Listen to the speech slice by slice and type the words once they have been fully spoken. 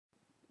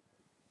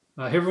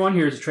Hey everyone,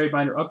 here's a trade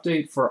binder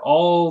update for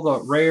all the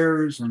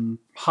rares and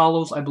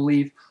holos, I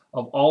believe,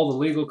 of all the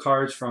legal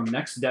cards from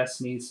next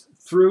Destinies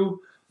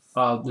through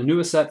the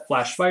newest set,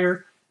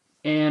 FlashFire.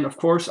 And of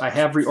course, I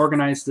have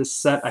reorganized this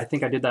set. I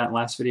think I did that in the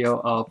last video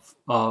of,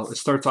 it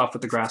starts off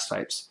with the grass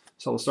types.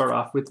 So we'll start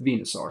off with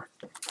Venusaur.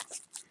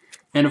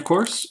 And of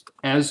course,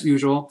 as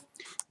usual,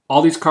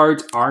 all these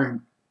cards are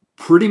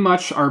pretty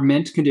much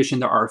mint condition.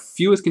 There are a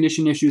few with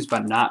condition issues,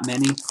 but not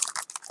many.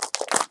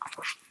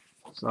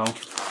 So,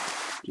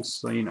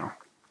 just so you know.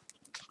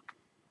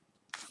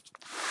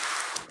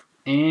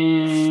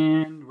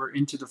 And we're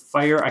into the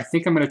fire. I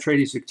think I'm going to trade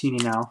these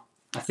Victini now.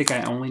 I think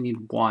I only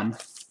need one.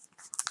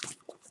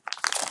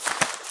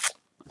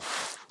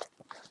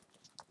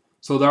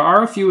 So there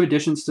are a few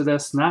additions to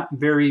this. Not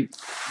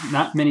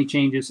many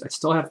changes. I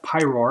still have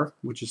Pyroar,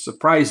 which is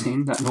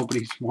surprising that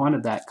nobody's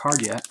wanted that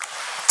card yet.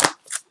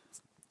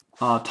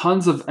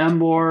 Tons of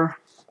Emboar,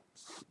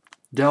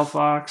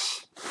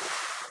 Delphox.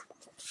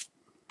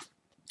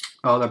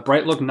 The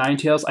Bright Look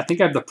Ninetales. I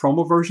think I have the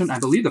promo version. I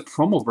believe the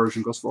promo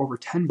version goes for over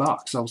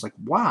 $10. I was like,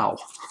 wow.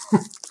 I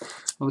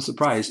was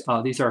surprised.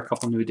 These are a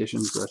couple new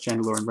additions.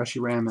 Chandelure and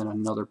Reshiram and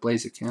another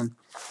Blaziken.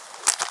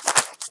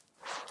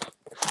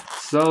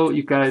 So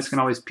you guys can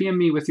always PM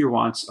me with your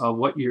wants of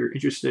what you're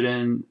interested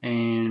in.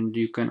 And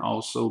you can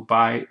also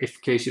buy, in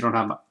case you don't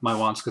have my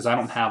wants, because I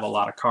don't have a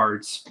lot of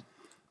cards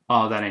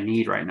that I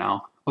need right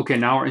now. Okay,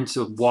 now we're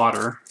into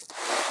water.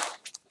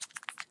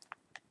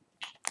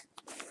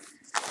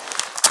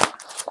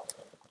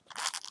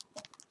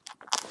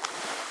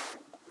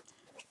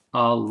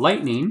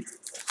 Lightning.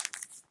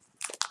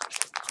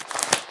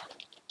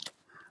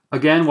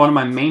 Again, one of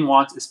my main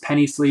wants is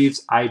penny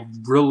sleeves. I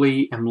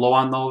really am low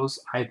on those.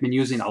 I've been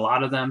using a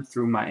lot of them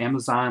through my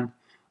Amazon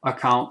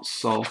account,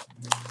 so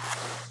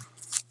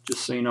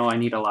just so you know, I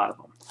need a lot of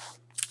them.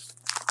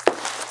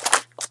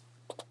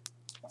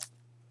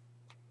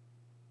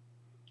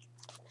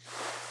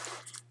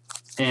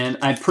 And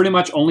I pretty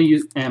much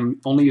am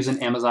only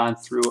using Amazon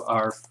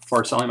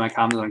for selling my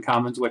commons and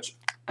uncommons, which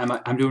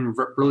I'm doing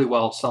really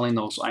well selling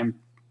those. So I'm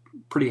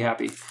pretty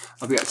happy.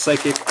 I've got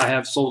Psychic. I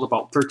have sold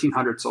about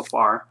 1,300 so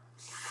far.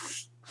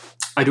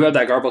 I do have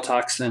that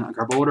Garbotoxin,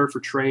 Garbodor for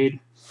trade.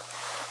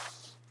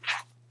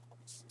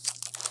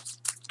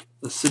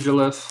 The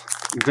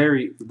Sigilif,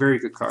 very, very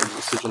good cards.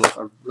 The Sigilif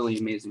are really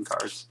amazing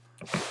cards.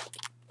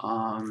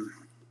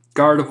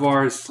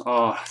 Gardevoirs,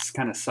 oh, this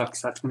kind of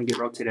sucks. That's going to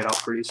get rotated out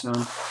pretty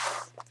soon.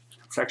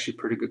 It's actually a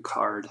pretty good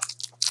card.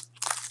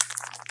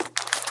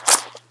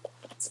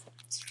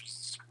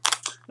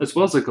 As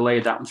well as the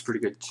Gallade, that one's pretty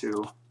good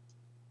too.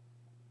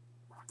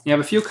 You have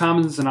a few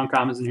commons and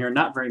uncommons in here,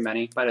 not very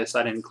many, but I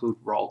decided to include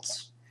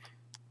Ralts.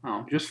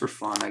 Oh, just for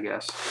fun, I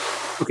guess.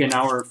 Okay,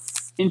 now we're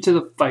into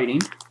the fighting.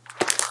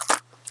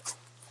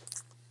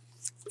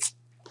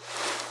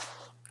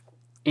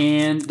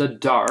 And the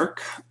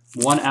dark,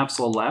 one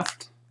Absol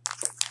left.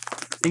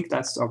 I think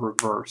that's a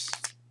reverse.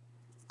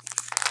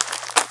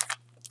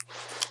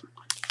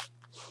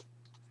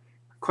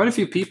 Quite a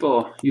few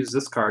people use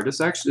this card. This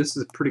is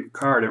a pretty good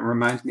card. It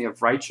reminds me of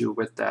Raichu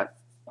with that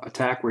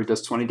attack where it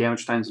does 20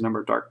 damage times the number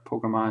of dark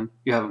Pokemon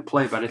you have in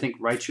play, but I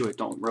think Raichu, it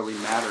don't really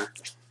matter.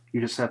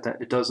 You just have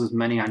that, it does as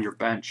many on your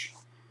bench.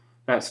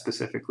 That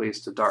specifically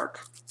is to dark.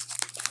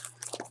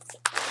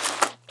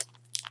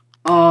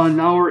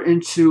 Now we're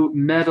into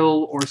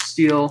metal or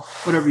steel,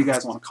 whatever you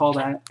guys want to call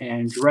that,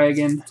 and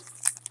dragon.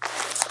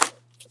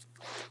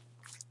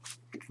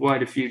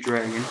 Quite a few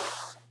dragon.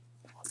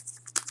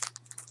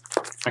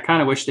 I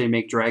kind of wish they'd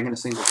make dragon a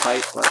single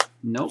type, but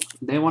nope.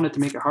 They wanted to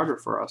make it harder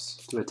for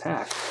us to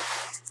attack.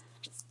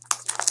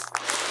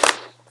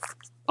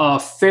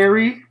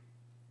 Fairy.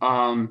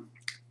 It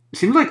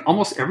seems like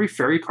almost every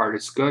fairy card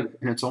is good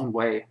in its own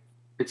way.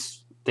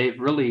 They've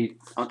really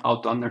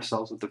outdone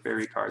themselves with the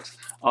fairy cards.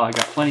 I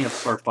got plenty of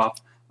Slurp Up.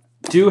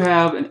 Do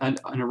have an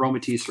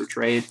Aromatisse for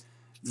trade.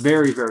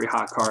 Very, very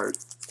hot card.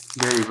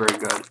 Very, very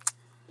good.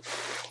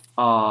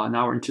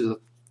 Now we're into the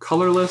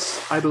colorless,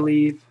 I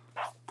believe.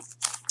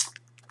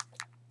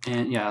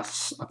 And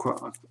yes,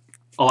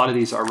 a lot of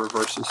these are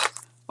reverses.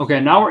 Okay,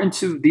 now we're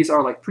into, these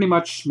are like pretty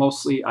much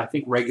mostly, I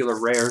think, regular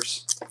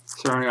rares.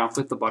 Starting off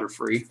with the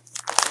Butterfree.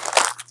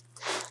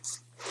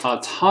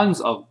 Tons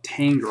of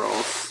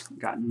Tangros.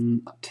 Got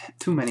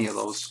too many of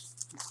those.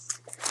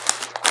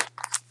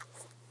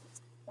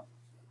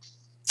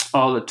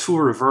 The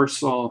Tour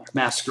Reversal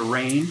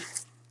Masquerain.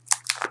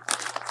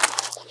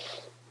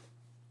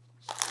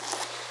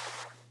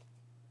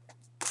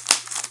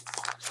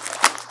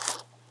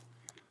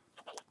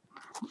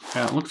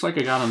 Yeah, it looks like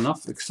I got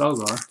enough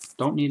Excelgar.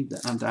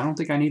 I don't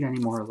think I need any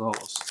more of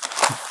those.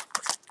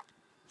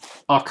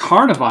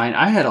 Carnivine.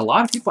 I had a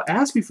lot of people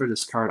ask me for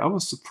this card. I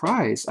was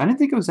surprised. I didn't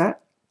think it was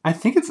that. I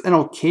think it's an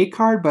okay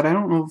card, but I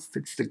don't know if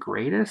it's the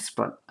greatest.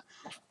 But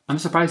I'm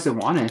surprised they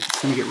want it.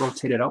 It's going to get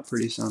rotated out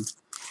pretty soon.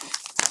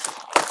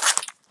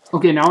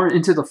 Okay, now we're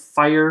into the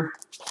fire.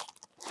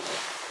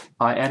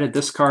 I added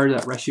this card,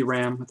 that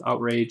Reshiram with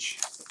Outrage.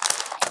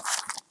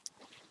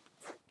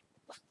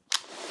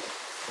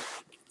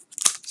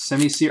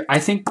 semi-series. I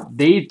think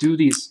they do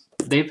these.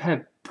 They've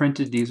had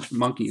printed these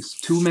monkeys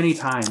too many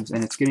times,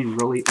 and it's getting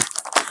really,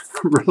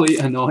 really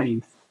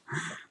annoying.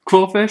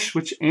 Quillfish,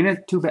 which ain't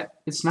it too bad.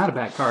 It's not a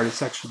bad card.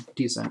 It's actually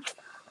decent.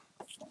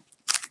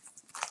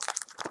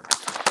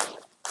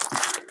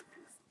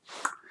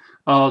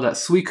 Oh, that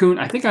Suicune.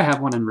 I think I have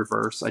one in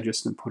reverse. I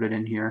just didn't put it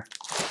in here.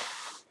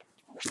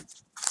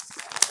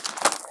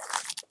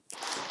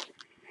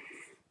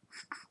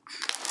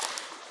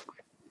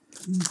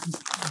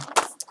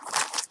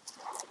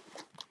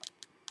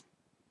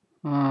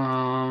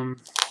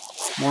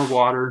 More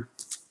water.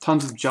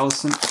 Tons of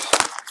Jellicent.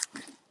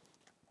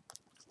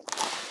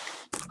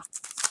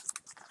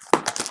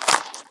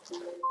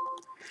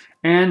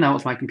 And that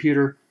was my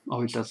computer.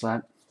 Always does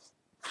that.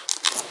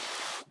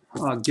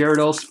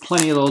 Gyarados,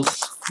 plenty of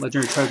those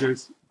legendary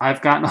treasures.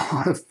 I've gotten a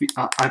lot of.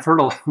 I've heard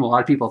a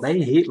lot of people.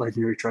 They hate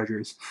legendary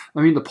treasures.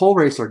 I mean, the pole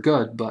race are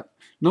good, but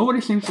nobody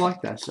seems to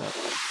like that set.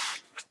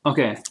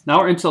 Okay, now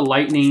we're into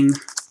lightning.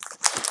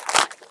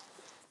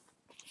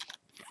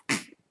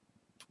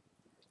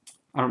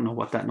 I don't know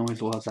what that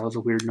noise was. That was a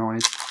weird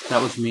noise.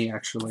 That was me,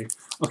 actually.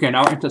 Okay,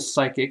 now we're into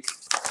psychic.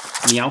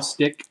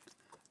 Meowstic.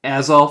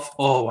 Azelf.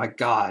 Oh my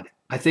god.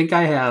 I think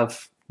I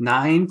have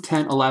 9,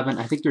 10, 11.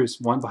 I think there's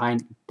one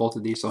behind both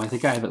of these, so I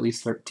think I have at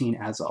least 13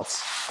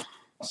 Azelfs.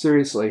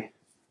 Seriously,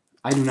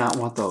 I do not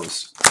want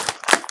those.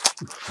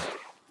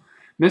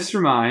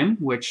 Mr. Mime,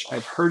 which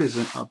I've heard is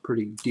a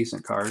pretty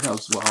decent card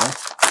as well.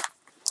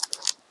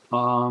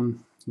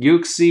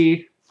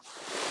 Uxie.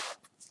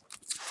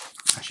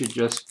 I should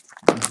just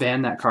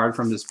ban that card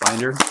from this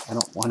binder. I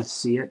don't want to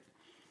see it.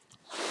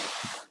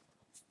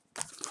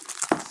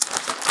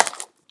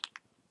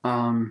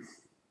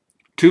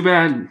 Too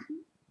bad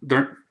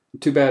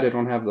I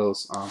don't have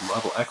those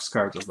level X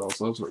cards of those.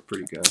 Those were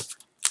pretty good,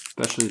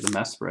 especially the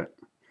Mesprit.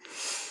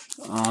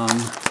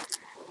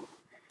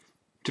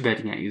 Too bad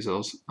you can't use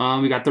those.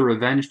 We got the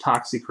Revenge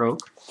Toxicroak.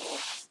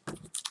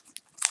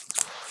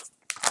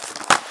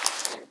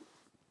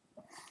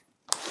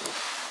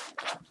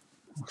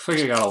 Looks like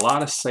I got a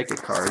lot of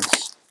Psychic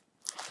cards.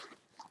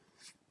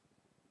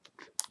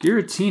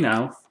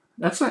 Giratina.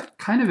 That's a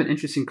kind of an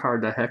interesting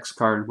card, that Hex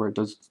card, where it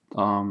does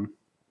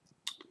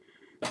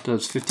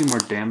 50 more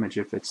damage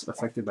if it's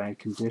affected by a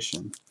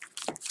condition.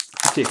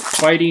 Okay,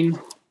 Fighting.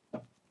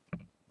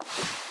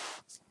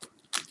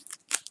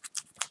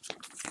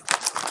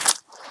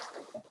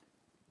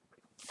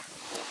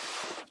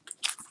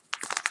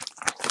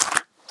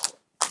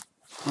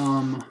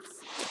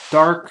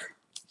 Dark.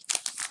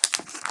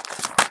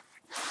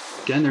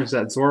 Again, there's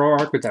that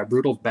Zoroark with that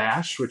Brutal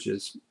Bash, which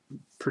is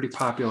pretty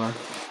popular.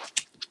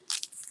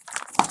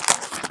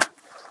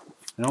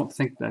 I don't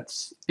think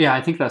that's... Yeah,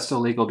 I think that's still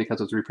legal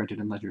because it was reprinted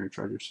in Legendary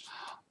Treasures.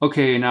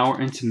 Okay, now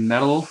we're into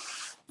Metal.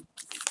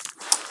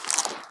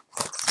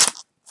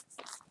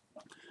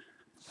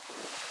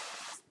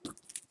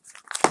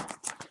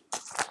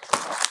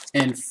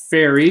 And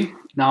Fairy.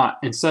 Now,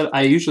 instead,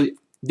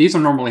 these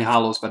are normally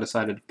hollows, but I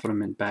decided to put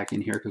them back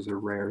in here because they're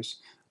rares.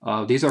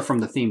 These are from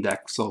the theme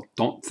deck, so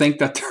don't think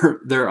that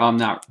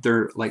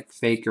they're like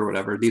fake or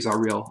whatever. These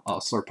are real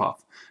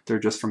Slurpuff. They're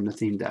just from the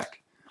theme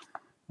deck.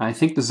 I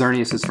think the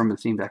Xerneas is from the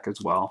theme deck as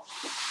well.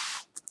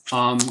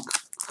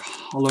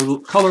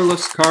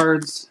 Colorless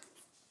cards.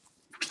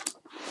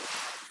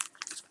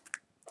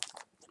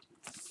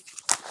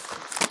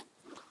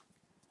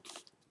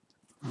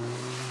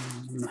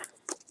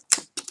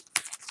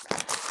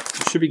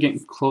 Should be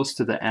getting close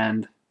to the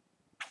end.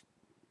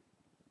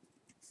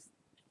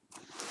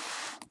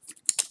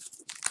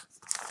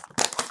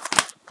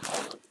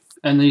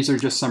 And these are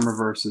just some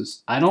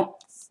reverses. I don't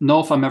know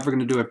if I'm ever going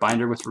to do a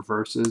binder with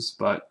reverses,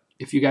 but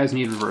if you guys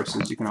need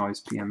reverses, you can always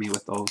PM me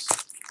with those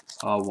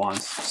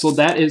ones. So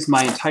that is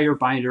my entire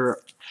binder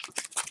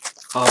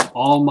of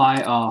all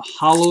my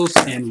hollows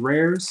and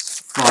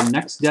rares from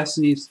Next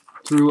Destinies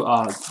through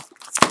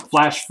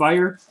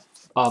FlashFire.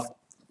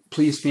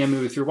 Please PM me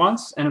with your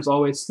wants. And as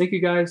always, thank you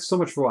guys so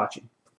much for watching.